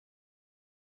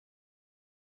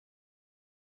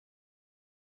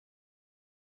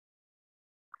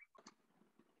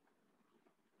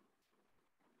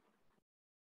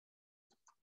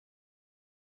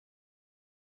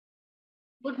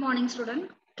Good morning, student.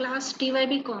 Class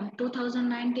TYBCom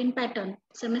 2019 pattern,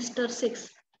 semester 6.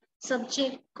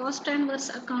 Subject Cost and Works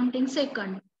Accounting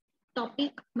second.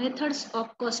 Topic Methods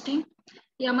of Costing.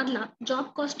 यामधला job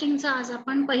कॉस्टिंगचा आज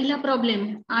आपण पहिला problem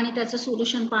आणि त्याचं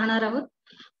solution पाहणार आहोत.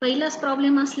 पहिलाच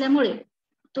प्रॉब्लेम असल्यामुळे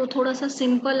तो थोडासा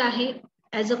सिंपल आहे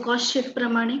ॲज अ कॉस्ट शीट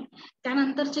प्रमाणे.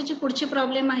 त्यानंतरचे जे पुढचे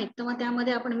प्रॉब्लेम आहेत तेव्हा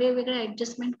त्यामध्ये आपण वेगवेगळे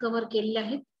ऍडजस्टमेंट कव्हर केलेले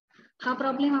आहेत. हा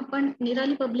प्रॉब्लेम आपण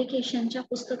निराली पब्लिकेशनच्या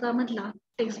पुस्तकामधला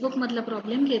टेक्स्टबुक मधला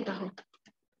प्रॉब्लेम घेत आहोत.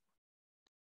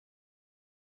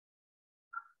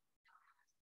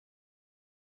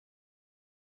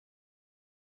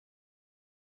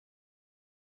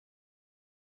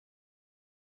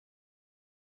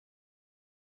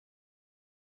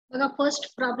 बघा फर्स्ट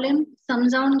प्रॉब्लेम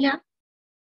समजावून घ्या.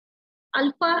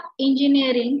 Alpha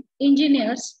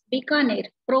engineers Bikaner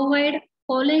provide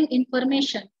following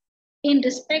information in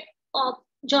respect of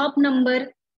job number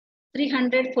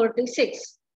 346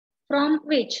 from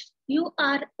which you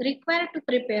are required to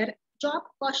prepare job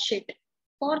cost sheet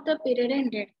for the period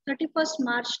ended 31st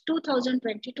March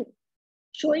 2022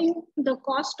 showing the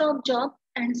cost of job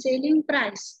and selling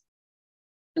price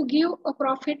to give a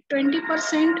profit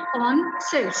 20% on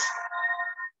sales.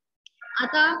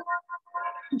 आता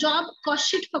job cost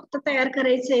sheet फक्त तयार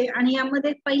करायचे आणि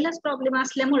यामध्ये पहिलाच problem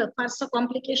असल्यामुळे फारसं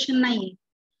complication नाहीये.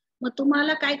 मग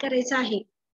तुम्हाला काय करायचं आहे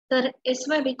तर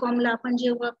SYBCom ला आपण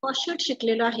जेव्हा कॉस्ट शीट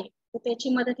शिकलेलो आहे तर त्याची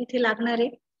मदत इथे लागणार आहे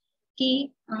की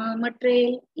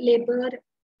मटेरियल, लेबर,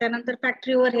 त्यानंतर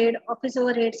factory overhead, office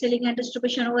overhead, selling and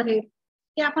distribution overhead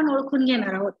हे आपण ओळखून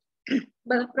घेणार आहोत.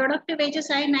 बघा प्रोडक्टिव्ह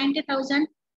वेजेस आहे 90,000,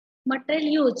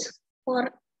 material use for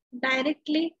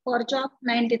directly for job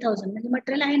 90,000 म्हणजे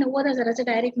मटेरियल आहे 90,000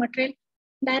 डायरेक्ट मटेरियल.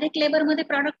 डायरेक्ट लेबर मध्ये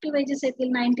प्रोडक्टिव्ह वेजेस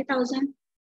येतील 90,000.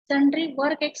 सन्ड्री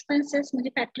वर्क एक्सपेन्सेस म्हणजे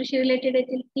फॅक्टरीशी रिलेटेड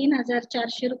येतील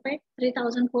 3,400 रुपये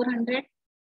 3,400.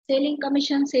 Selling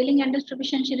commission selling and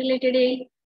डिस्ट्रीब्युशनशी related येईल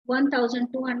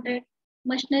 1,200.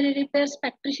 मशिनरी रिपेअर्स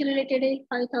फॅक्टरीशी रिलेटेड येईल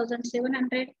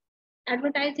 5,700.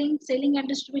 ऍडव्हर्टायझिंग सेलिंग अँड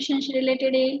डिस्ट्रीब्युशनशी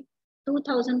रिलेटेड येईल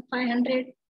 2,500.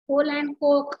 कोल अँड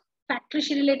कोक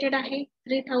फॅक्टरीशी रिलेटेड आहे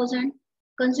 3,000.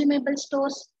 कन्झ्युमेबल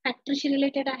स्टोर्स फॅक्टरीशी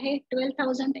रिलेटेड आहे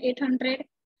 12,800.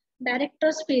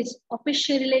 डायरेक्टर्स फीज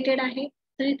ऑफिसशी रिलेटेड आहे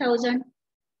 3,000.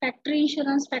 फॅक्टरी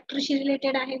इन्शुरन्स फॅक्टरीशी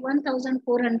रिलेटेड आहे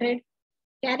 1,400.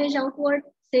 Carriage outward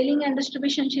selling and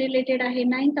डिस्ट्रीब्युशनशी related आहे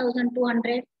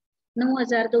 9,200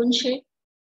 9,200.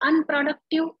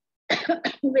 अनप्रोडक्टिव्ह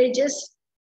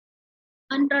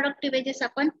वेजेस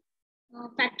आपण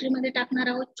फॅक्टरीमध्ये टाकणार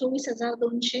आहोत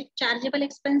 24,200. चार्जेबल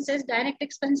एक्सपेन्सेस डायरेक्ट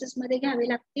एक्सपेन्सेस मध्ये घ्यावे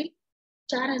लागतील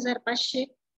 4,500.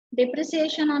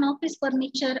 Depreciation on office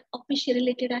furniture ऑफिसशी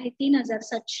related आहे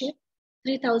 3,700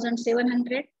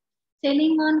 3,700.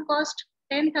 Selling on cost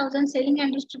 10,000 selling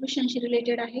and डिस्ट्रीब्युशनशी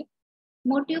related आहे.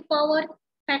 मोटिव्ह पॉवर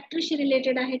फॅक्टरीशी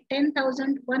रिलेटेड आहे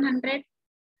 10,100.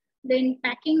 Then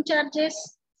packing charges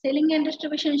selling and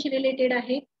डिस्ट्रीब्युशनशी related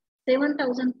आहे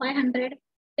 7,500.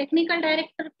 Technical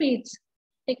director fees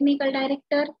technical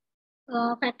director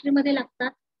फॅक्टरीमध्ये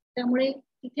लागतात त्यामुळे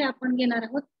इथे आपण घेणार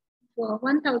आहोत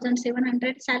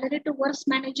 1,700. Salary to works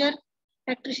manager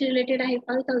फॅक्टरीशी related आहे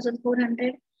 5,400.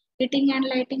 हिटिंग अँड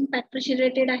लाइटिंग फॅक्टरीशी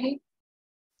रिलेटेड आहे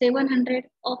 700.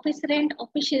 ऑफिस रेंट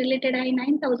ऑफिसशी रिलेटेड आहे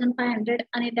 9,500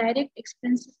 आणि डायरेक्ट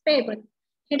एक्सपेन्सेस पेएबल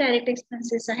हे डायरेक्ट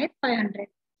एक्सपेन्सेस आहेत 500.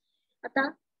 आता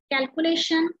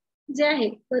कॅल्क्युलेशन जे आहे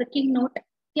वर्किंग नोट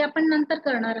ती आपण नंतर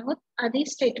करणार आहोत. आधी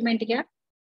स्टेटमेंट घ्या.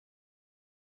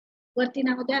 वरती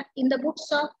नाव द्या in the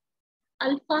books of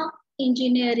alpha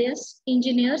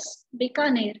engineers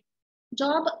Bikaner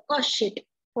job cost sheet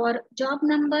for job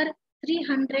number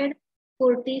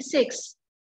 346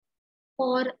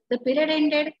 for the period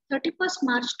ended 31st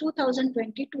March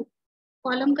 2022.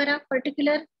 Column करा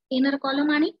पर्टिक्युलर इनर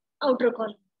कॉलम आणि आउटर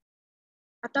कॉलम.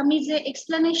 आता मी जे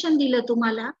एक्सप्लेनेशन दिलं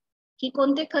तुम्हाला की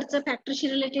कोणते खर्च फॅक्टरीशी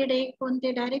रिलेटेड आहे,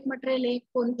 कोणते डायरेक्ट मटेरियल आहे,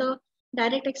 कोणतं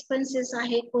डायरेक्ट एक्सपेन्सेस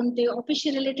आहे, कोणते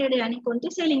ऑफिसशी रिलेटेड आहे आणि कोणते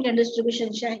सेलिंग अँड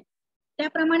डिस्ट्रीब्युशनचे आहे,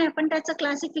 त्याप्रमाणे आपण त्याचं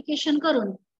क्लासिफिकेशन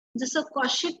करून जसं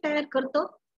कॉस्ट शीट तयार करतो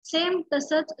सेम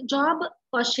तसंच जॉब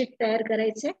कॉस्ट शीट तयार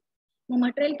करायचे. मग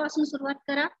मटेरियल पासून सुरुवात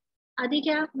करा. आधी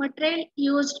घ्या material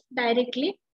used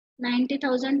directly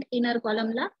 90,000 inner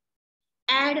कॉलमला.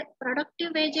 Add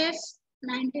productive wedges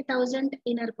 90,000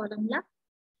 inner कॉलमला.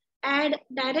 Add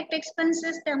direct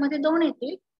expenses त्यामध्ये दोन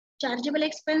येतील चार्जेबल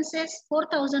एक्सपेन्सेस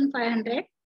 4,500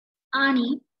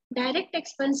 आणि डायरेक्ट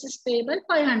एक्सपेन्सेस पेएबल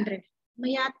 500. मग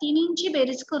या तिन्हींची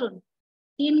बेरीज करून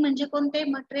 3 म्हणजे कोणते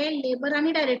मटेरियल लेबर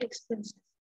आणि डायरेक्ट एक्सपेन्सेस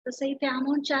तसं इथे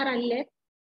अमाऊंट 4 आलेले आहेत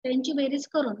त्यांची बेरीज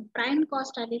करून प्राइम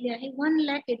कॉस्ट आलेली आहे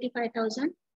 1,85,000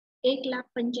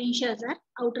 1,85,000.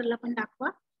 आउटरला पण दाखवा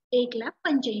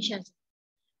 1,85,000.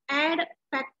 ऍड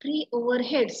फॅक्टरी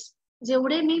ओव्हरहेड्स,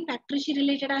 जेवढे मी फॅक्टरीशी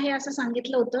रिलेटेड आहे असं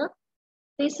सांगितलं होतं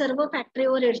ते सर्व फॅक्टरी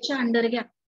ओव्हरहेडच्या अंडर घ्या.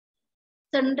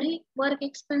 Sundry work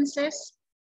expenses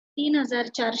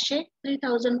 3400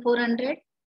 3400,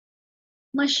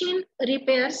 machine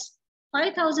repairs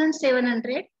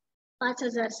 5700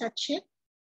 5700,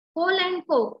 Coal and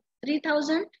coke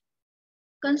 3000,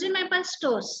 consumable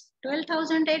stores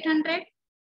 12,800,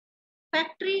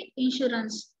 factory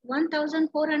insurance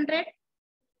 1,400,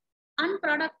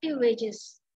 unproductive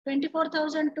wages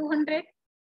 24,200,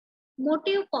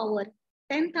 motive power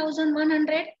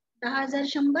 10,100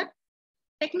 10,100,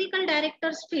 technical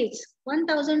directors fees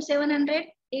 1,700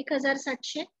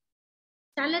 1,700,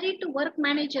 salary to work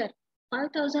manager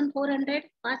 5,400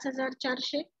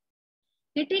 5,400,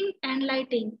 heating and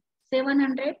lighting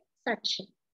 700 700.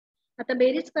 आता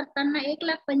बेरीज करताना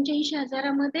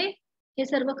 1,85,000 मध्ये हे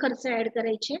सर्व खर्च ऍड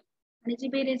करायचे आणि जी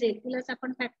बेरीज आहे तिलाच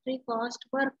आपण फॅक्टरी कॉस्ट,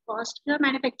 वर्क कॉस्ट किंवा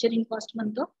मॅन्युफॅक्चरिंग कॉस्ट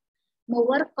म्हणतो. मग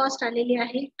वर्क कॉस्ट आलेली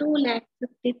आहे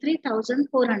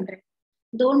 2,53,400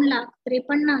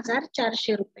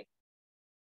 2,53,400 रुपये.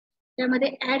 त्यामध्ये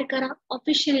ऍड करा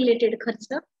ऑफिसशी रिलेटेड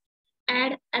खर्च,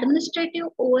 ऍड ऍडमिनिस्ट्रेटिव्ह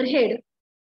ओव्हरहेड,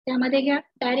 त्यामध्ये घ्या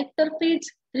director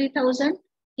fees 3,000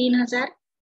 3,000,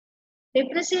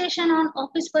 depreciation on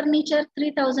office furniture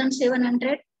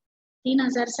 3,700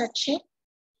 3,700,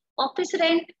 office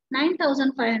rent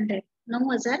 9,500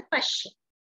 9,500.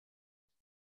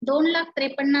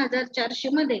 2,53,400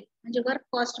 मध्ये म्हणजे वर्क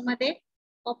कॉस्ट मध्ये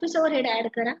ऑफिस ओव्हरहेड ऍड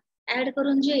करा. ऍड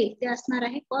करून जे येईल ते असणार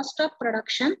आहे cost of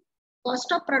production.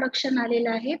 Cost of production आलेलं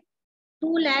आहे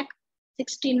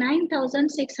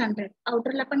 2,69,600.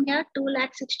 आउटरला पण घ्या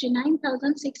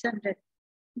 2,69,600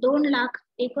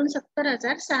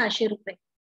 2,69,600 रुपये.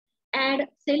 Add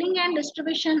selling and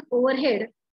distribution overhead.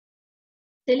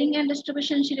 Selling and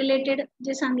डिस्ट्रीब्युशनशी related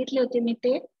जे सांगितले होते मी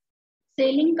ते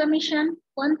selling commission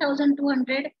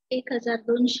 1,200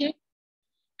 1,200,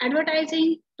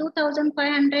 advertising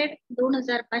 2,500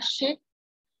 2,500,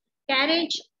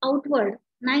 carriage outward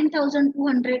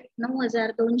 9,200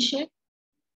 9,200,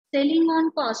 selling on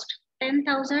cost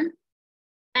 10,000,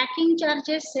 packing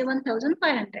charges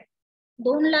 7,500.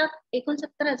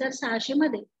 2,69,600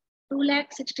 मध्ये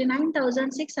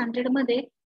 2,69,600 मध्ये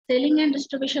selling and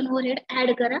distribution overhead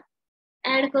add करा.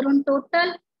 ऍड करून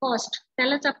टोटल कॉस्ट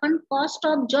त्यालाच आपण कॉस्ट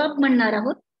ऑफ जॉब म्हणणार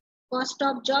आहोत. कॉस्ट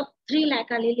ऑफ जॉब 3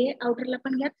 लाख आलेली आहे. आउटरला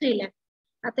पण घ्या 3 लाख.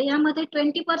 आता यामध्ये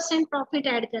 20% प्रॉफिट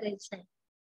ऍड करायचं आहे.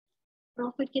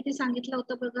 प्रॉफिट किती सांगितलं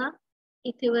होतं बघा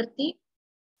इथे वरती,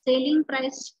 selling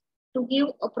price to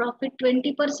give a profit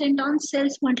 20% on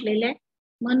cells म्हटलेलं आहे.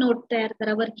 मग नोट तयार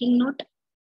करा, working note.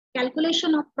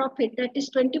 Calculation of profit that is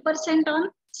 20% on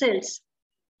cells.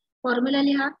 Formula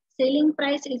लिहा, selling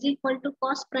price is equal to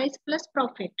cost price plus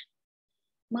profit.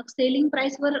 मग सेलिंग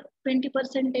प्राइस वर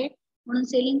 20% आहे म्हणून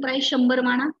सेलिंग प्राइस 100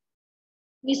 माना.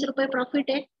 20 रुपये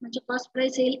प्रॉफिट आहे म्हणजे कॉस्ट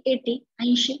प्राइस येईल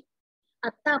 80.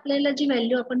 आता आपल्याला जी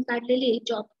व्हॅल्यू आपण काढलेली आहे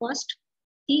जॉब कॉस्ट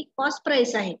ती कॉस्ट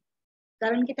प्राइस आहे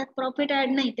कारण की त्यात प्रॉफिट ऍड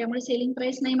नाही त्यामुळे सेलिंग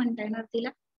प्राइस नाही म्हणता येणार तिला.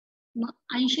 मग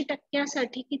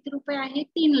 80% किती रुपये आहे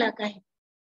 3 लाख आहे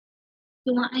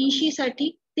किंवा 80 साठी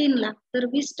 3 लाख तर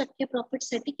 20% प्रॉफिट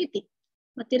साठी किती.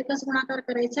 मग तिरकस गुणाकार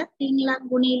करायचा 3 लाख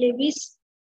गुणिले 20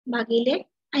 भागिले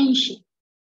 80.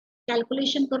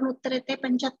 कॅल्क्युलेशन करून उत्तर येते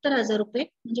 75,000 रुपये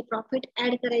म्हणजे प्रॉफिट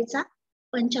ऍड करायचा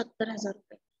 75,000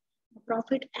 रुपये.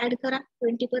 प्रॉफिट ऍड करा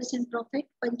 20% प्रॉफिट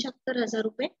 75,000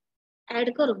 रुपये ऍड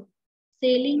करून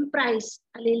सेलिंग प्राइस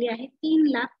आलेली आहे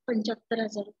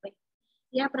 3,75,000 रुपये.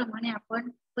 याप्रमाणे आपण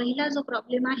पहिला जो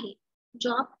प्रॉब्लेम आहे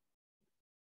जॉब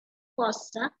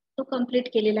कॉस्टचा तो कंप्लीट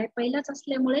केलेला आहे. पहिलाच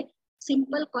असल्यामुळे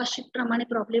सिंपल कॉस्ट शीट प्रमाणे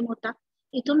प्रॉब्लेम होता.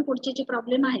 इथून पुढचे जे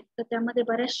प्रॉब्लेम आहेत तर त्यामध्ये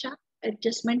बऱ्याचशा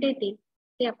ऍडजस्टमेंट येतील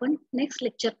ते आपण नेक्स्ट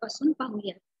लेक्चर पासून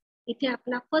पाहूया. इथे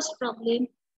आपला फर्स्ट प्रॉब्लेम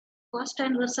कॉस्ट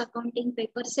अँड वर्स अकाउंटिंग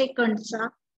पेपर सेकंडचा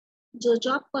जो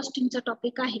जॉब कॉस्टिंगचा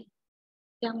टॉपिक आहे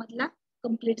त्यामधला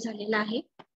कंप्लीट झालेला आहे.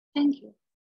 थँक्यू.